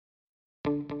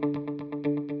What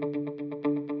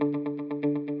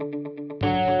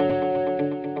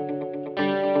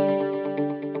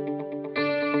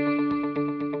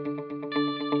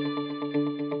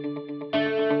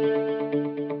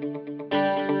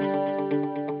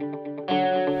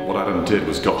Adam did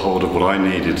was got hold of what I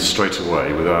needed straight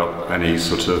away without any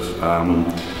sort of,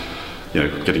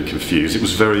 getting confused. It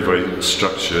was very, very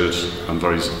structured and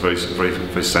very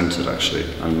centred actually,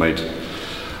 and made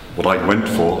what I went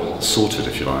for sorted,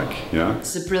 if you like. Yeah.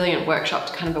 It's a brilliant workshop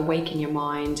to kind of awaken your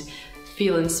mind,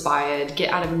 feel inspired, get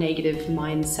out of negative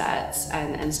mindsets,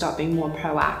 and start being more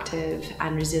proactive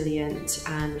and resilient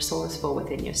and resourceful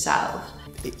within yourself.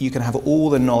 You can have all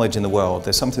the knowledge in the world.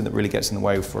 There's something that really gets in the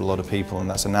way for a lot of people, and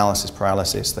that's analysis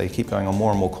paralysis. They keep going on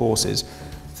more and more courses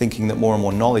thinking that more and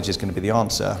more knowledge is going to be the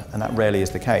answer, and that rarely is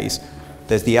the case.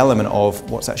 There's the element of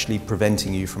what's actually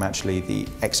preventing you from actually the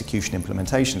execution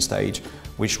implementation stage,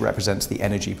 which represents the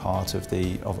energy part of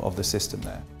the system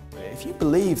there. If you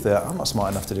believe that I'm not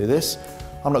smart enough to do this,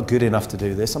 I'm not good enough to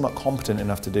do this, I'm not competent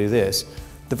enough to do this,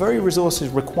 the very resources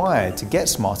required to get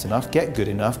smart enough, get good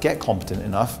enough, get competent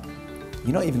enough,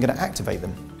 you're not even going to activate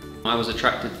them. I was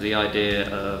attracted to the idea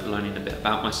of learning a bit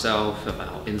about myself,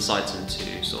 about insights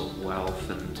into sort of wealth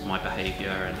and my behaviour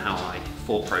and how my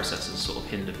thought processes sort of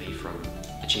hindered me from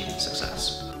achieving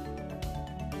success.